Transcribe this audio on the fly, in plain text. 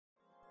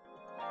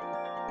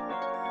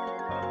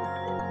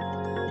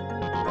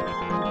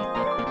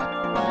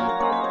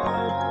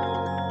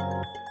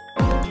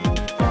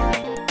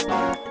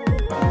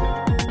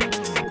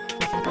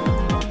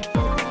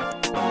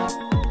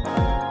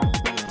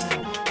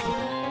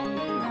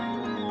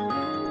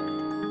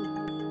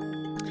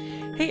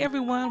Hey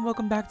everyone,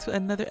 welcome back to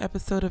another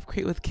episode of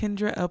Create with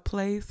Kendra, a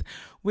place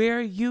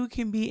where you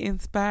can be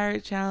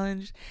inspired,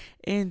 challenged,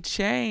 and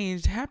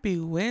changed. Happy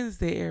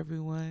Wednesday,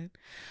 everyone.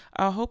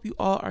 I hope you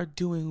all are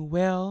doing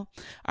well.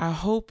 I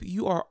hope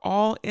you are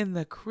all in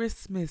the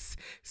Christmas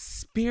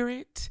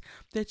spirit,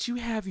 that you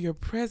have your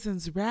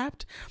presents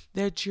wrapped,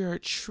 that your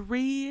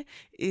tree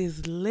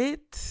is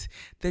lit,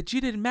 that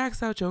you didn't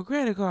max out your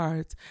credit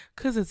cards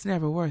because it's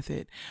never worth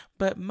it.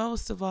 But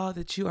most of all,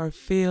 that you are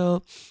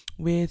filled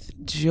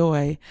with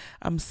joy.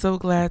 I'm so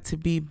glad to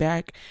be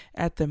back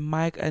at the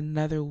mic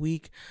another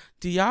week.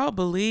 Do y'all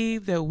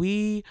believe that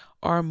we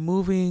are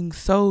moving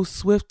so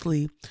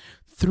swiftly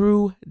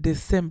through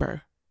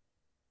December?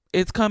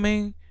 It's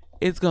coming,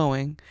 it's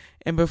going,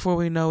 and before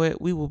we know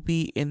it, we will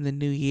be in the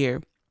new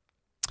year.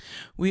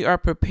 We are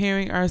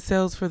preparing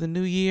ourselves for the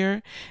new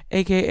year,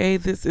 aka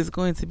this is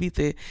going to be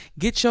the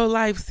Get Your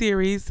Life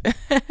series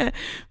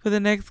for the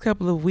next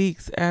couple of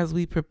weeks as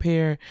we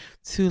prepare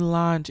to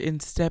launch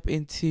and step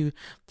into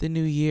the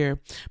new year.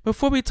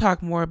 Before we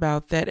talk more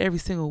about that, every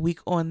single week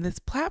on this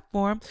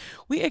platform,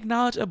 we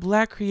acknowledge a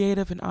Black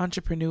creative and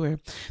entrepreneur.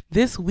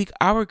 This week,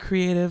 our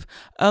creative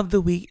of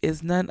the week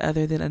is none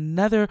other than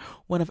another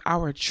one of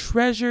our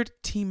treasured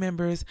team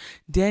members,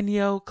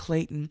 Danielle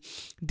Clayton.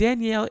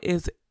 Danielle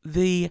is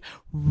the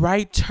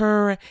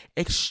writer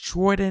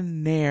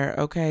extraordinaire,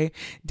 okay?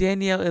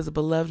 Danielle is a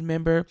beloved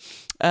member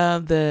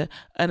of the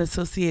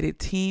Unassociated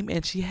team,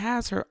 and she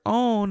has her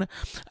own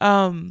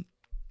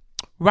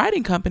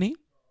writing company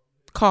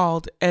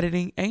called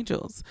Editing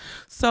Angels.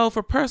 So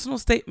for personal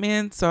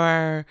statements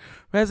or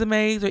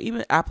resumes or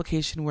even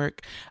application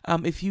work,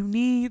 if you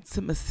need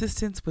some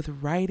assistance with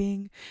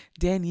writing,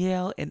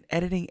 Danielle and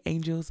Editing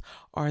Angels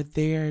are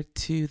there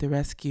to the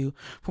rescue.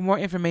 For more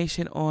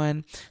information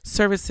on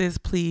services,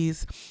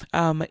 please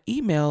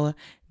email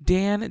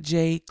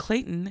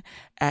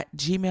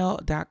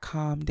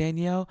danjclayton@gmail.com.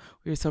 Danielle,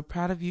 we are so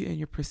proud of you and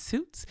your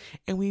pursuits,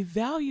 and we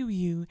value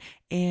you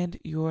and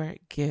your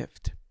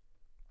gift.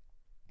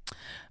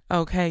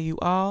 Okay, you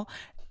all.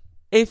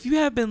 If you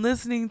have been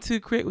listening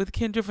to Create with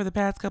Kendra for the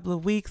past couple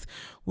of weeks,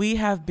 we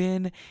have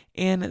been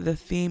in the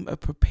theme of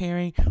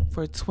preparing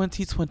for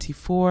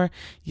 2024.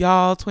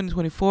 Y'all,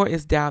 2024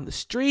 is down the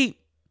street.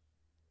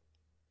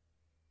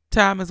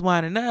 Time is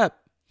winding up.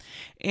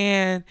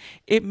 And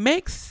it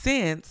makes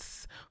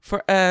sense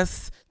for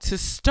us to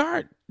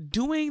start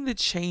doing the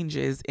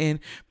changes and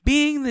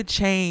being the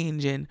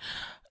change and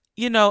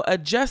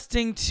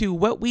adjusting to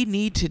what we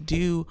need to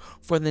do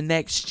for the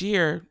next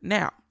year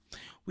now.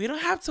 We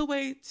don't have to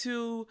wait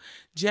till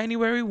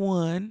January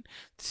 1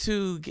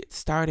 to get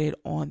started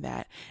on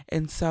that.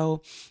 And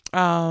so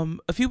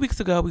a few weeks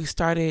ago, we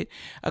started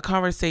a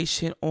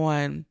conversation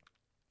on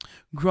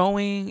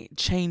growing,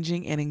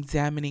 changing, and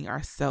examining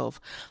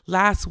ourselves.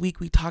 Last week,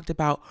 we talked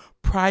about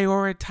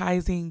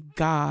prioritizing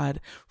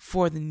God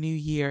for the new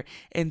year.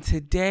 And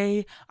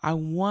today, I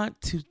want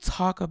to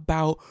talk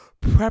about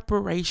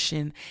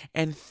preparation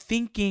and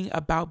thinking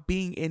about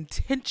being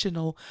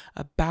intentional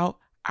about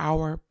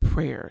our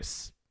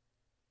prayers.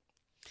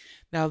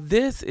 Now,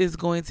 this is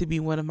going to be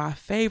one of my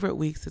favorite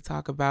weeks to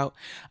talk about.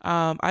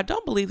 I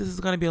don't believe this is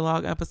going to be a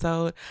long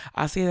episode.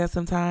 I say that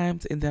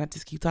sometimes, and then I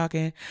just keep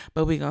talking,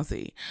 but we're going to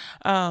see.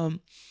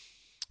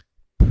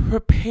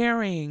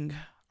 Preparing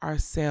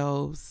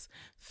ourselves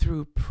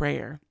through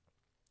prayer.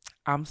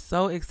 I'm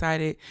so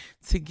excited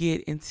to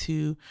get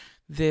into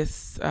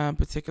this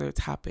particular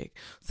topic.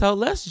 So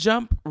let's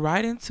jump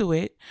right into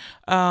it.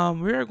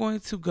 We're going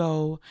to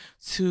go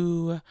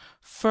to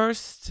 1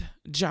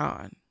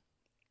 John.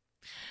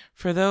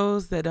 For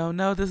those that don't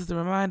know, this is a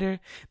reminder.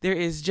 There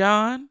is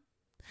John,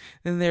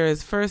 then there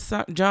is 1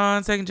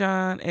 John, 2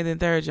 John, and then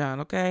 3 John,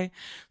 okay?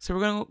 So we're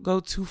going to go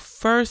to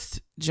 1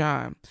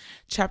 John,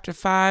 chapter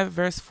 5,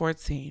 verse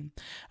 14.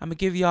 I'm going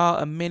to give y'all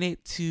a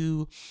minute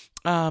to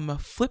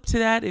flip to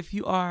that if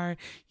you are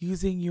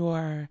using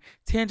your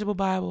tangible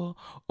Bible,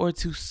 or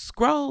to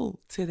scroll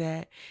to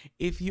that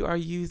if you are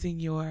using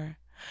your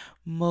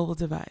mobile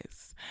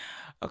device.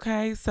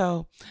 Okay,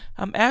 so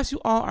as you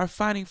all are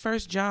finding 1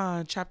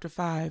 John chapter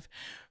 5,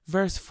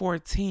 verse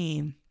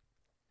 14,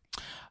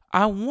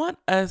 I want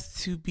us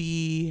to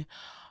be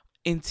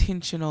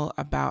intentional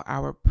about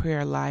our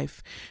prayer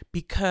life,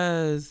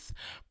 because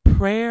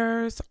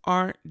prayers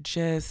aren't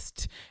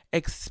just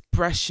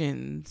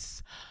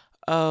expressions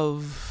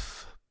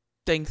of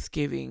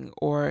thanksgiving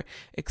or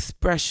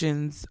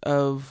expressions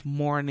of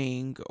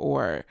mourning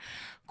or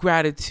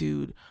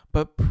gratitude,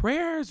 but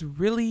prayers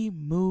really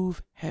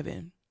move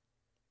heaven.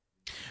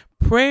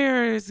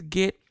 Prayers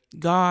get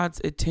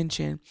God's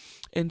attention.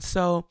 And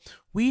so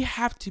we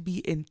have to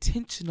be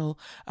intentional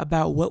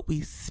about what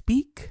we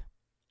speak.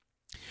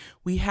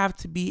 We have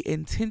to be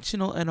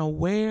intentional and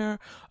aware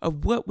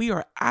of what we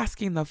are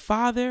asking the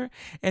Father.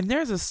 And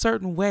there's a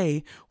certain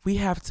way we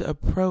have to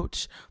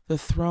approach the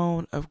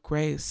throne of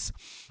grace.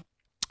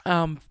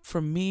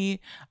 For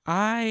me,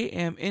 I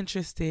am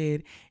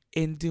interested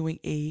in doing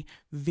a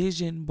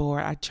vision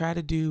board. I try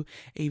to do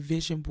a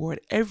vision board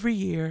every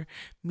year.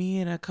 Me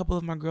and a couple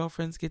of my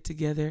girlfriends get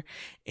together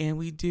and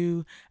we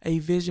do a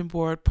vision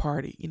board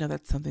party. You know,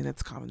 that's something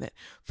that's common that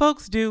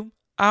folks do.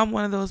 I'm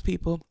one of those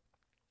people.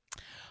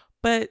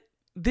 But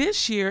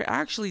this year,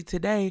 actually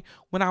today,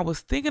 when I was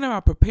thinking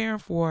about preparing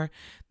for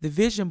the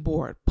vision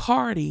board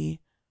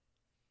party,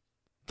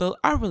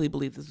 I really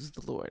believe this was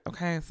the Lord.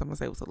 Okay, someone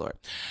say it was the Lord.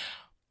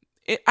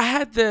 I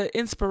had the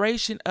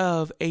inspiration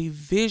of a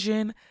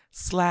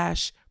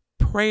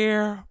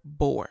vision/prayer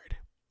board.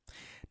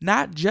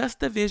 Not just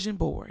the vision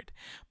board,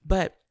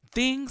 but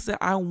things that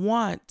I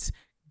want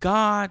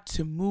God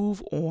to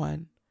move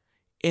on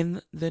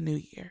in the new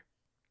year.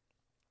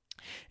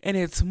 And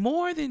it's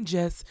more than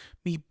just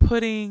me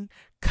putting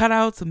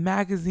cutouts of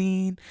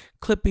magazine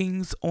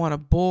clippings on a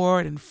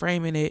board and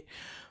framing it,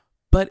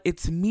 but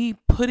it's me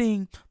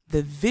putting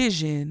the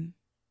vision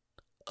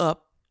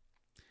up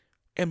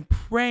and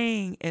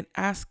praying and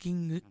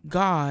asking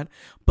God,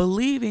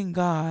 believing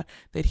God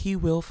that he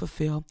will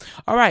fulfill.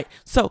 All right,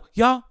 so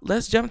y'all,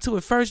 let's jump to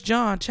it. 1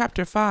 John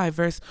chapter 5,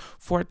 verse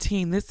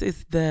 14. This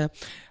is the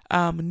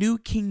New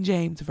King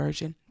James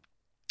Version.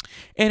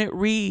 And it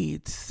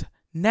reads,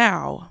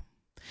 "Now,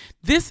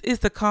 this is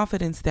the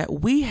confidence that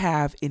we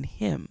have in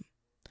him,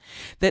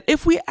 that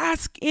if we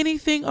ask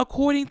anything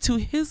according to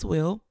his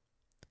will,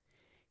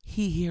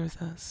 he hears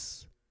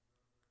us."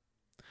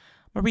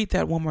 I'll read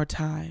that one more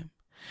time.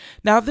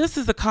 Now, this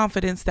is the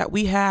confidence that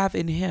we have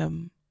in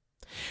him,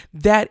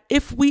 that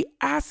if we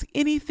ask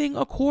anything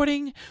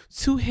according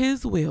to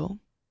his will,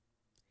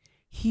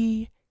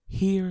 he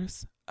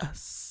hears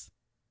us.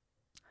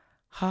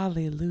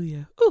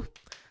 Hallelujah. Ooh,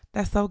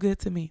 that's so good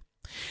to me.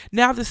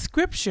 Now, the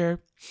scripture,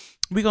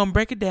 we're going to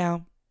break it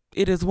down.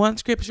 It is one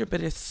scripture,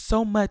 but there's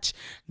so much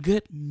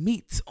good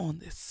meat on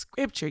this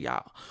scripture,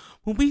 y'all.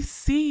 When we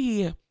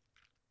see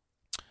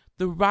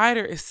the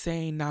writer is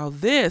saying, now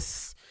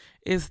this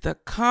is the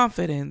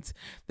confidence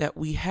that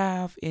we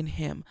have in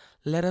him.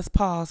 Let us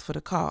pause for the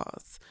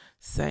cause,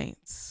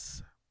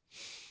 saints.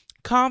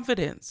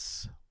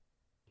 Confidence.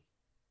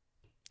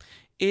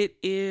 It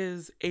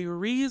is a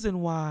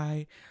reason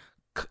why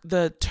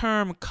the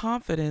term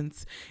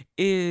confidence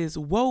is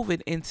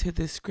woven into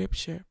the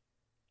scripture.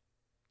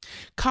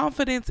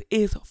 Confidence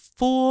is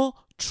full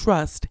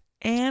trust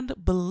and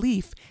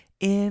belief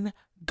in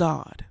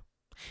God.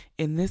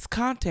 In this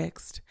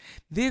context,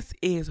 this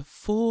is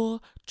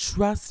full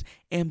trust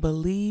and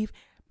belief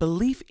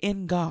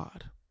in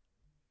God.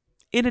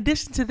 In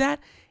addition to that,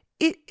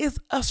 it is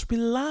us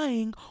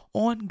relying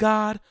on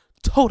God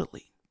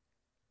totally.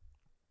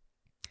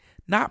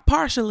 Not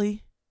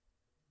partially,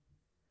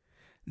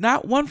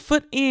 not one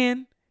foot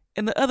in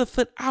and the other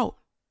foot out,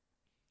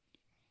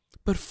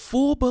 but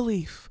full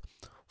belief,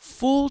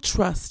 full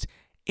trust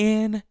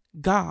in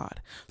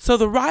God. So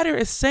the writer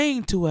is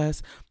saying to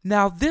us,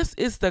 now this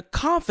is the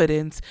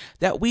confidence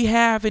that we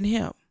have in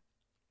him.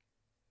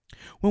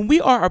 When we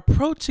are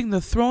approaching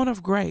the throne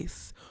of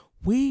grace,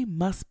 we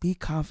must be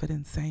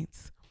confident,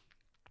 saints.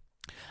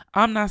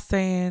 I'm not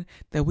saying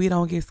that we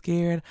don't get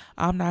scared.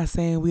 I'm not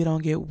saying we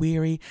don't get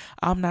weary.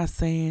 I'm not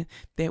saying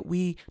that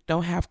we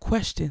don't have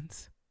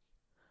questions.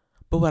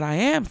 But what I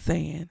am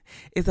saying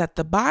is that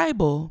the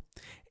Bible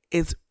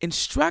is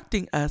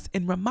instructing us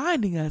and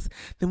reminding us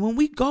that when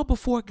we go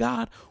before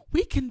God,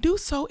 we can do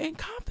so in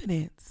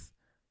confidence.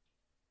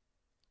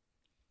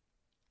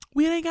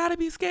 We ain't got to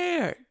be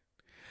scared.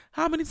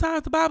 How many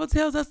times the Bible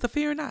tells us to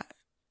fear not?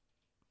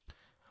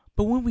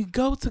 But when we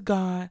go to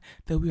God,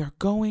 that we are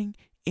going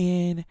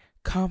in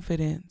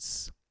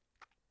confidence.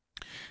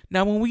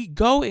 Now, when we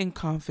go in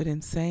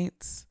confidence,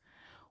 saints,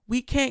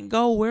 we can't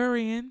go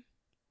worrying.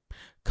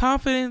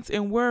 Confidence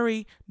and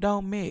worry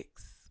don't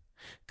mix.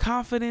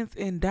 Confidence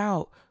and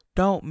doubt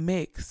don't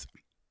mix.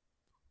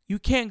 You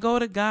can't go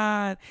to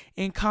God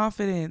in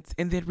confidence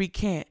and then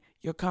recant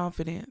your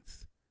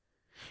confidence.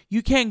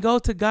 You can't go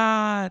to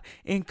God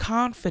in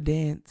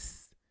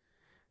confidence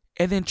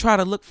and then try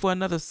to look for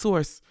another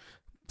source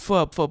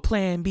for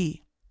plan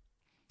B.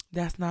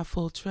 That's not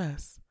full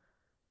trust.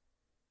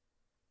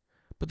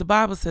 But the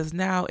Bible says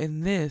now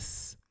in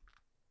this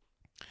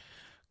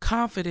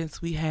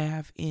confidence we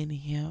have in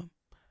him.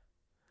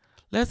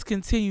 Let's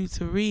continue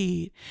to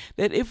read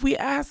that if we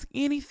ask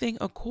anything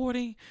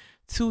according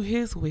to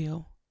his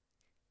will,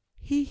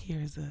 he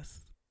hears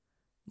us.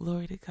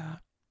 Glory to God.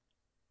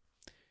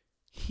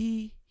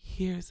 He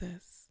hears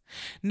us.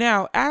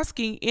 Now,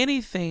 asking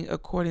anything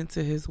according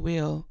to his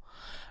will,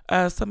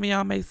 some of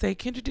y'all may say,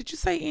 Kendra, did you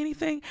say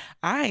anything?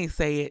 I ain't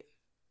say it.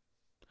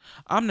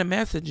 I'm the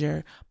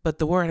messenger, but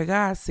the word of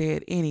God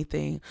said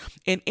anything.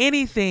 And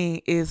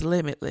anything is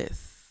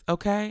limitless,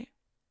 okay?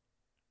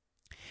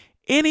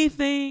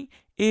 Anything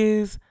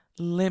is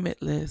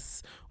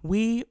limitless.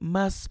 We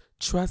must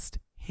trust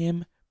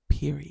him,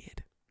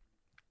 period.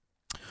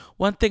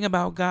 One thing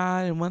about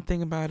God and one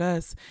thing about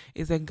us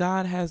is that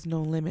God has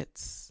no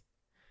limits.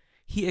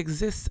 He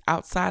exists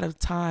outside of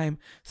time,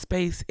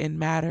 space, and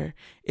matter.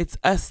 It's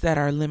us that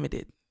are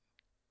limited.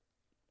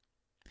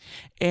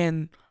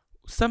 And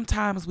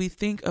sometimes we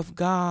think of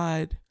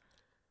God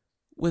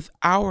with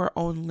our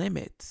own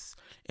limits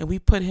and we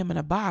put him in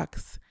a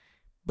box,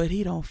 but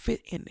he don't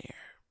fit in there.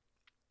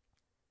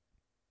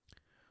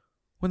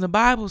 When the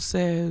Bible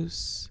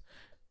says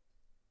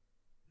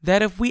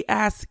that if we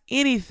ask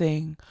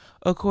anything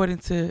according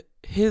to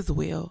his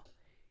will,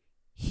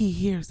 he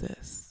hears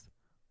us.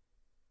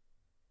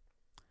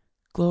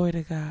 Glory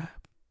to God.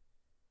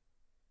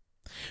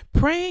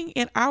 Praying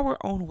in our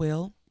own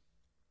will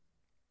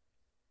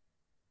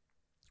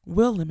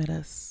limit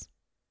us.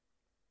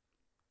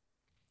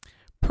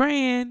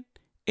 Praying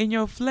in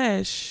your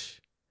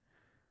flesh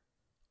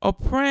or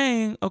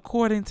praying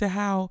according to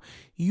how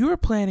you're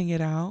planning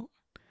it out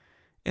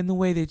in the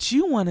way that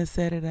you want to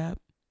set it up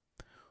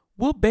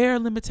will bear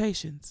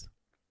limitations.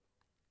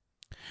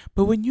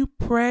 But when you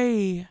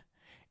pray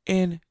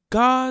in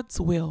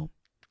God's will,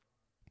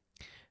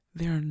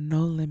 there are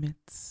no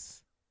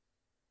limits.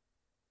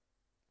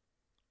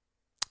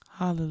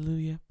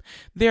 Hallelujah.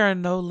 There are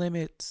no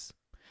limits.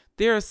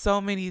 There are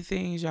so many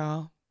things,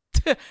 y'all.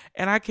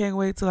 And I can't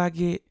wait till I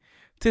get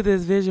to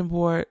this vision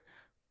board,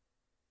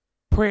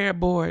 prayer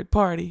board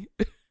party.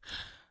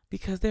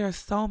 Because there are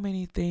so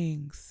many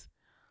things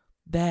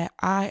that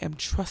I am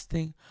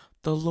trusting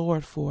the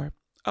Lord for.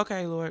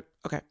 Okay, Lord.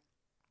 Okay.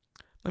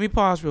 Let me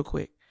pause real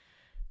quick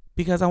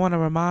because I want to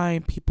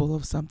remind people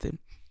of something.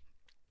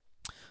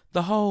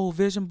 The whole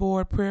vision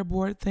board, prayer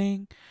board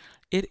thing,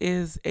 it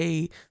is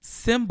a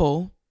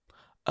symbol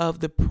of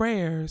the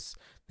prayers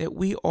that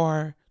we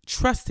are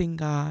trusting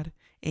God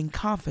in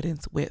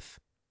confidence with.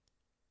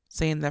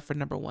 Saying that for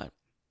number one.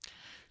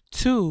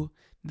 2,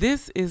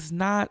 this is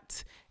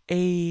not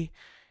a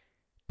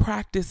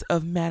practice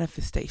of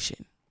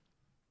manifestation.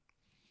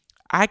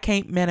 I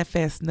can't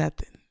manifest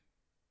nothing.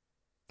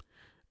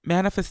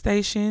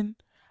 Manifestation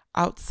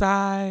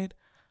outside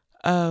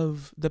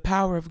of the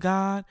power of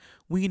God,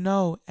 we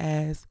know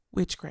as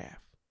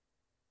witchcraft.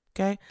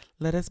 Okay?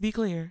 Let us be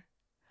clear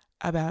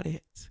about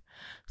it.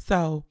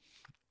 So,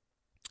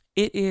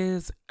 it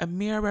is a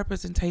mere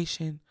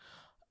representation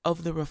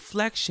of the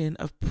reflection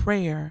of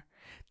prayer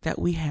that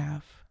we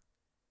have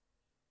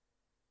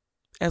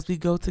as we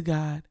go to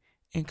God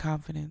in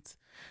confidence.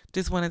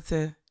 Just wanted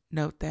to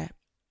note that.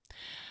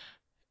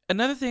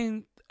 Another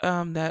thing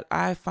that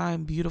I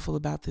find beautiful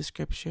about this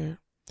scripture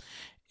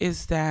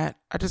is that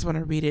I just want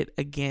to read it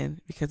again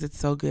because it's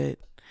so good.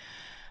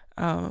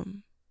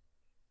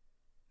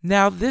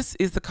 Now this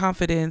is the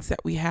confidence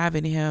that we have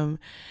in him,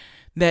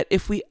 that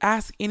if we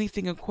ask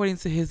anything according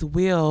to his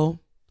will,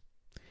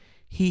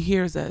 he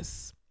hears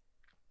us.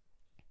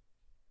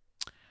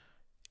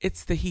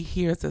 It's the he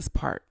hears us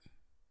part.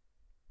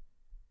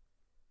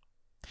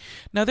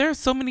 Now there are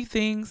so many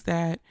things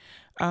that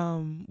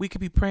we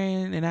could be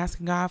praying and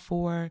asking God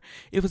for.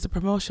 If it's a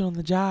promotion on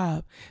the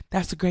job,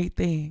 that's a great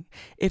thing.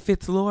 If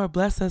it's, Lord,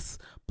 bless us,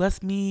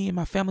 bless me and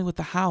my family with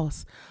the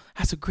house,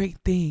 that's a great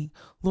thing.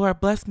 Lord,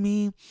 bless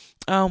me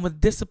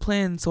with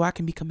discipline so I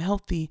can become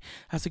healthy.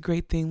 That's a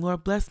great thing.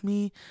 Lord, bless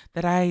me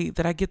that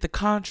I get the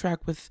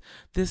contract with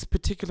this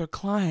particular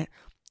client.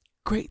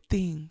 Great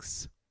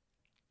things.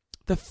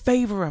 The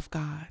favor of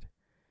God.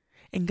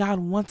 And God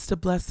wants to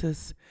bless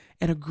us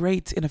in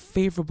a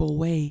favorable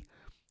way.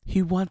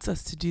 He wants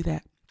us to do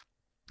that.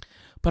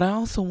 But I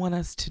also want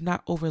us to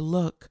not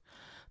overlook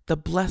the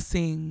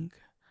blessing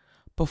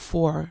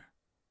before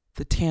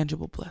the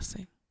tangible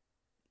blessing.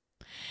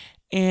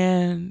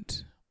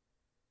 And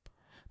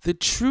the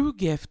true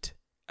gift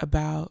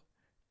about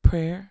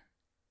prayer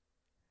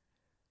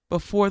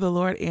before the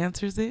Lord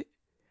answers it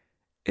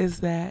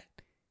is that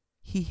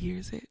he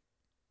hears it.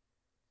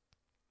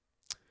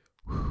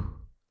 Whew.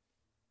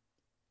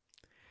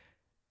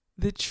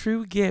 The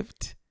true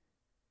gift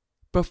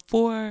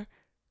before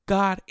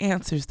God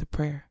answers the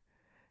prayer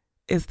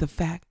is the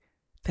fact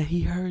that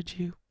he heard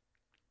you.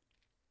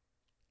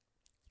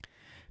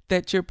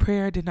 That your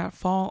prayer did not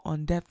fall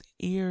on deaf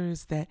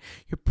ears, that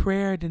your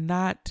prayer did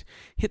not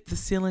hit the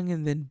ceiling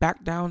and then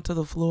back down to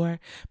the floor,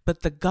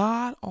 but the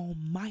God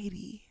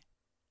Almighty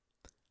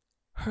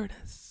heard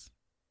us.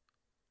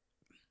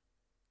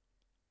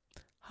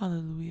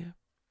 Hallelujah.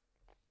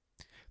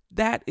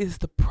 That is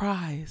the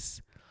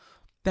prize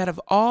that of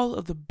all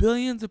of the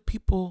billions of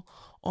people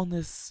on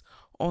this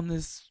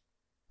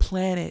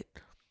planet,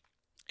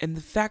 and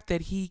the fact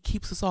that he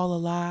keeps us all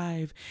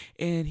alive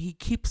and he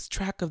keeps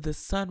track of the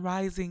sun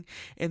rising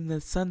and the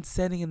sun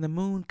setting and the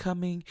moon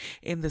coming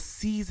and the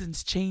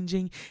seasons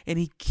changing, and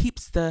he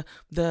keeps the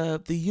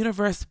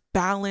universe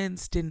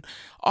balanced and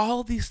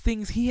all these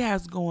things he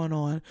has going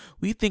on.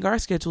 We think our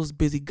schedule is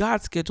busy.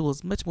 God's schedule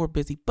is much more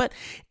busy. But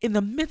in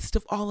the midst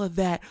of all of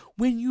that,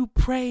 when you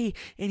pray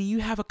and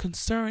you have a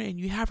concern and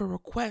you have a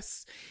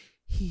request,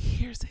 he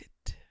hears it.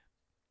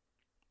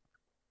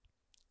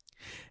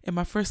 And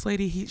my first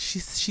lady, she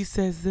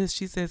says this.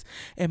 She says,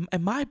 and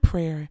my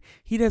prayer,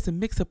 he doesn't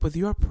mix up with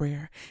your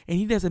prayer. And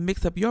he doesn't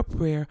mix up your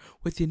prayer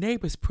with your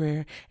neighbor's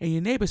prayer and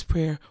your neighbor's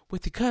prayer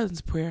with your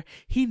cousin's prayer.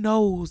 He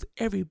knows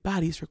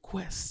everybody's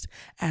request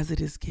as it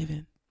is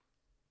given.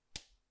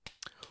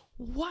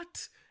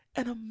 What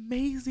an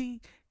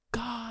amazing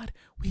God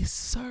we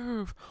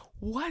serve.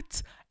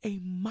 What a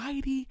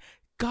mighty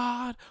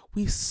God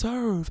we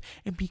serve.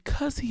 And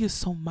because he is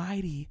so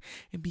mighty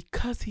and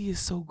because he is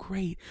so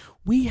great,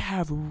 we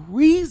have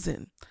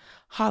reason,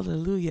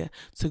 hallelujah,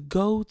 to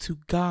go to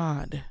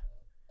God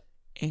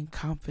in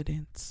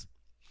confidence.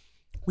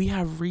 We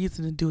have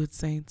reason to do it,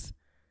 saints.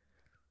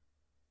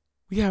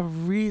 We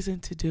have reason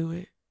to do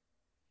it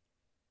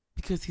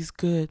because he's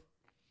good,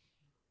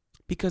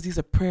 because he's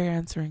a prayer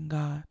answering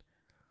God,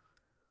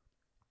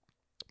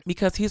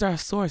 because he's our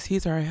source,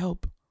 he's our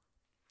help.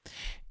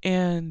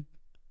 And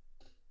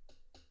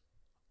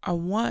I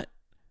want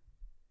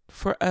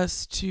for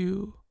us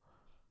to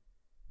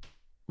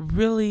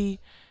really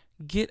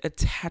get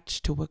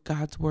attached to what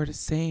God's word is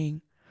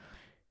saying.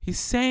 He's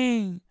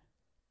saying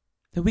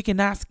that we can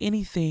ask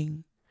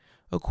anything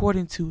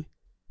according to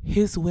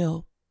his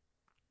will,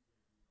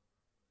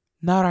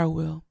 not our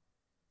will.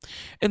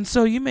 And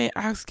so you may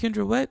ask,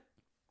 Kendra, what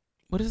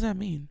does that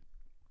mean?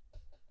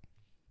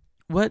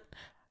 What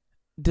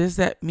does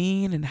that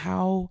mean, and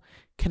how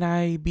can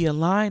I be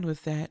aligned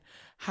with that?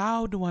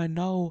 How do I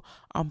know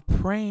I'm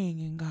praying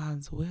in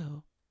God's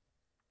will?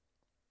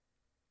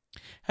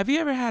 Have you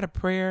ever had a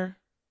prayer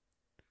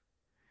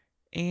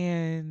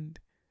and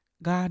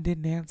God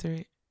didn't answer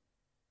it?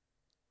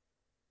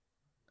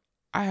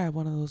 I had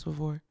one of those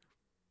before.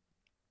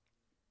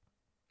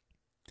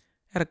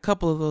 Had a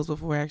couple of those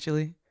before,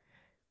 actually.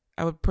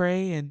 I would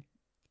pray and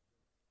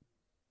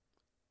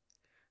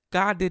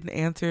God didn't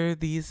answer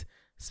these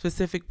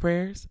specific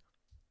prayers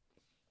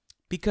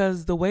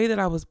because the way that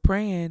I was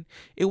praying,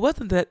 it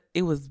wasn't that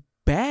it was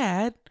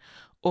bad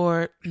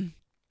or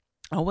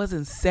I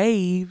wasn't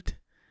saved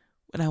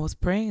when I was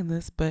praying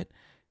this, but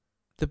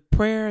the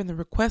prayer and the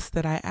request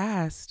that I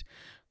asked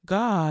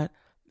God,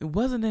 it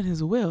wasn't in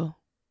his will.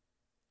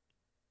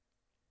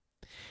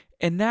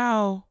 And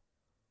now,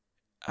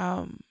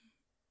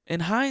 in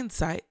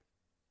hindsight,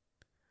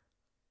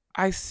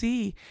 I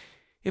see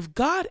if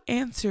God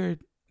answered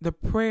the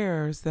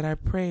prayers that I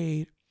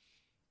prayed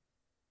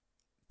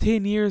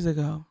 10 years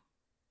ago,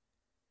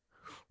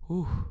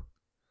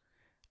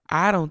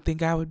 I don't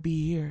think I would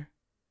be here.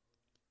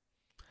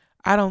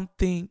 I don't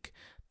think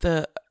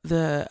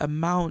the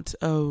amount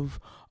of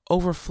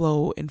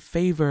overflow and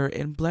favor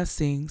and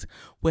blessings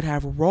would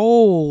have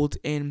rolled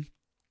and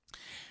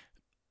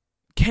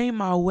came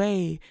my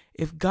way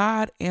if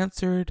God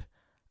answered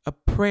a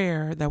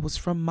prayer that was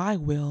from my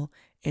will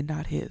and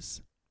not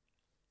his.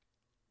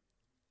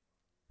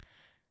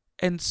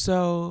 And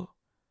so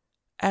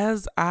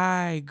as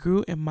I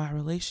grew in my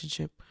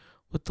relationship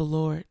with the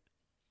Lord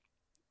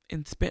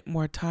and spent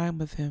more time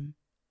with him,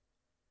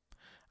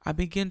 I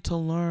began to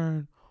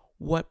learn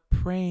what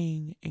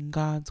praying in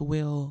God's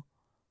will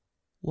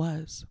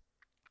was.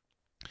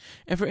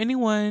 And for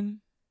anyone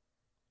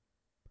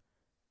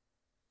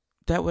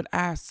that would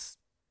ask,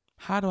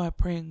 how do I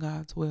pray in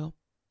God's will?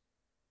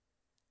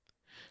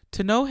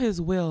 To know his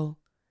will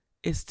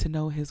is to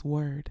know his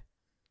word.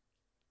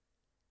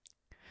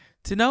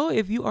 To know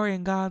if you are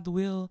in God's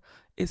will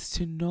is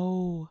to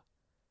know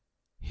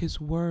his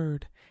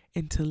word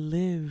and to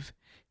live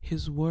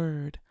his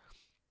word.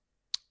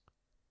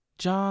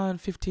 John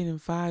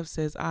 15:5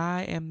 says,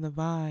 I am the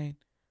vine.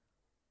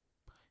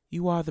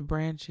 You are the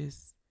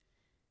branches.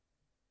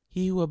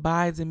 He who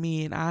abides in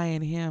me and I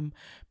in him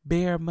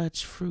bear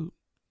much fruit.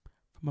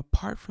 From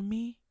apart from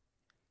me,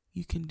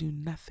 you can do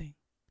nothing.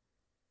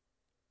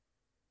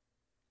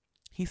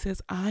 He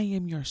says, I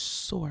am your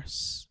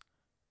source.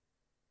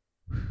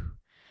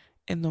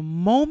 And the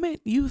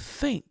moment you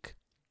think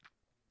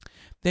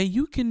that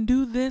you can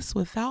do this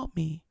without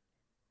me,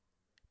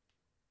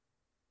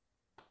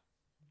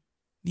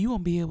 you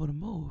won't be able to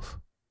move.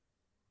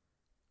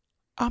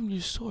 I'm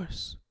your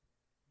source.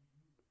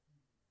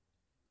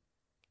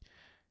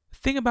 The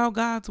thing about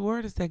God's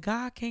word is that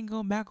God can't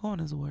go back on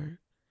his word.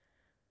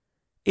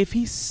 If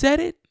he said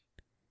it,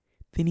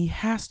 then he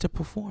has to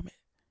perform it.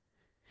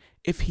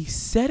 If he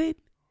said it,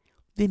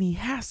 then he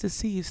has to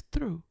see it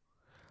through.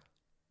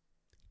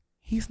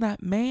 He's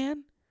not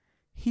man.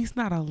 He's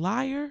not a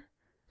liar.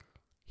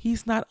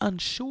 He's not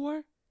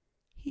unsure.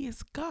 He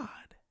is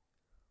God.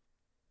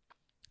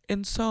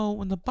 And so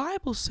when the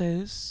Bible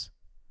says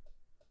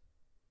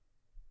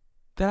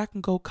that I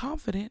can go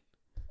confident,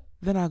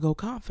 then I go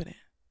confident.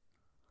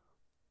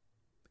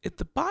 If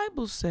the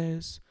Bible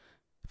says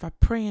if I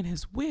pray in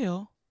his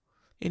will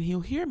and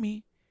he'll hear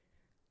me,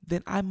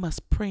 then I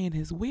must pray in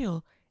his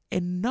will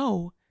and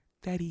know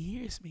that he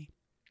hears me.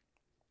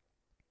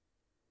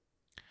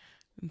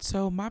 And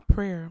so my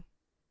prayer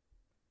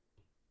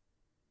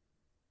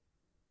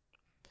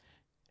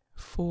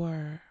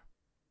for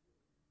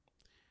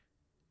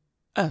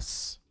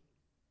us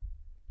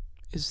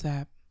is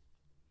that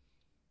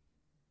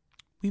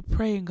we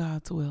pray in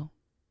God's will.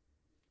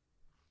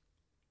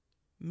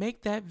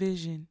 Make that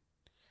vision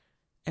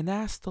and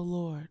ask the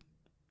Lord,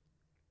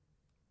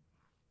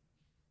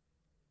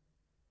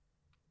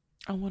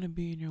 I want to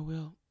be in your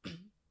will.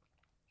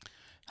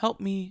 Help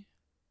me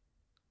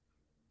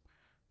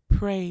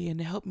pray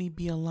and help me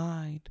be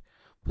aligned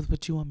with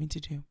what you want me to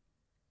do.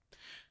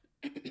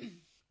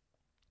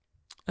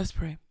 Let's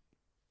pray.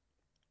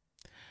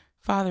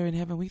 Father in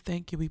heaven, we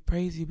thank you, we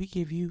praise you, we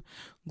give you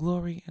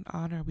glory and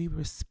honor. We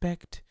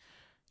respect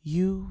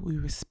you, we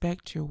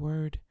respect your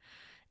word,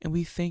 and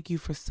we thank you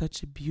for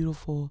such a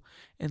beautiful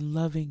and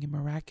loving and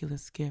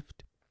miraculous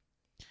gift.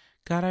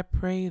 God, I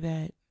pray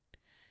that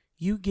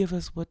you give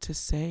us what to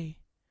say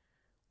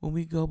when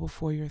we go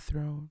before your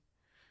throne,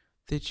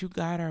 that you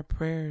guide our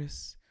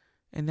prayers,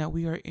 and that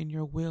we are in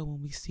your will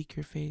when we seek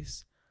your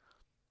face.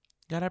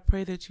 God, I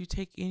pray that you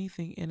take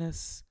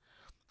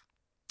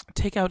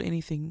out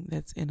anything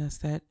that's in us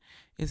that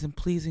isn't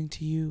pleasing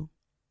to you,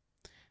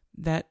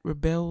 that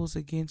rebels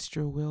against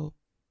your will,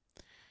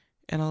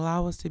 and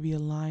allow us to be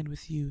aligned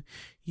with you.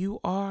 You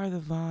are the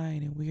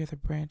vine and we are the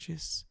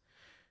branches.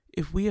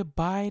 If we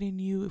abide in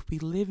you, if we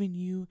live in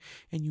you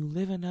and you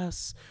live in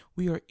us,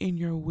 we are in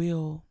your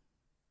will.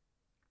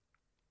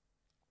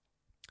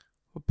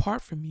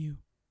 Apart from you,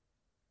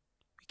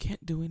 we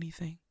can't do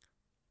anything.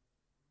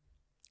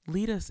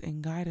 Lead us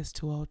and guide us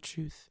to all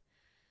truth.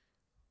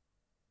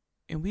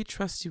 And we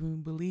trust you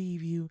and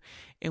believe you,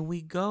 and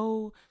we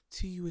go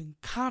to you in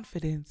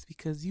confidence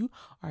because you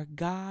are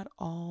God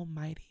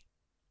Almighty.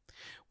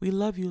 We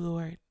love you,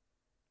 Lord.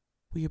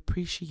 We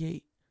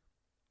appreciate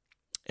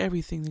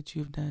everything that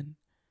you've done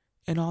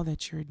and all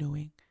that you're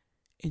doing.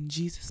 In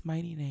Jesus'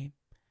 mighty name,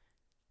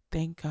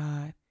 thank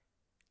God.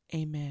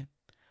 Amen.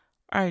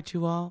 All right,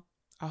 you all.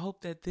 I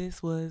hope that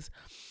this was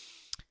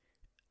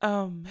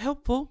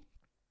helpful.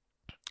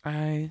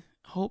 I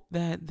hope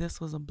that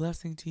this was a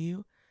blessing to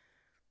you.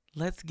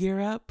 Let's gear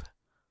up.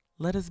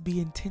 Let us be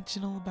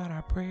intentional about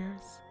our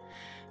prayers.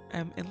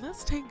 And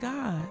let's take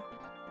God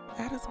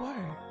at his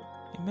word.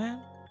 Amen.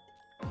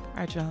 All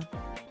right, y'all.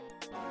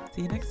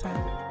 See you next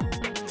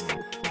time.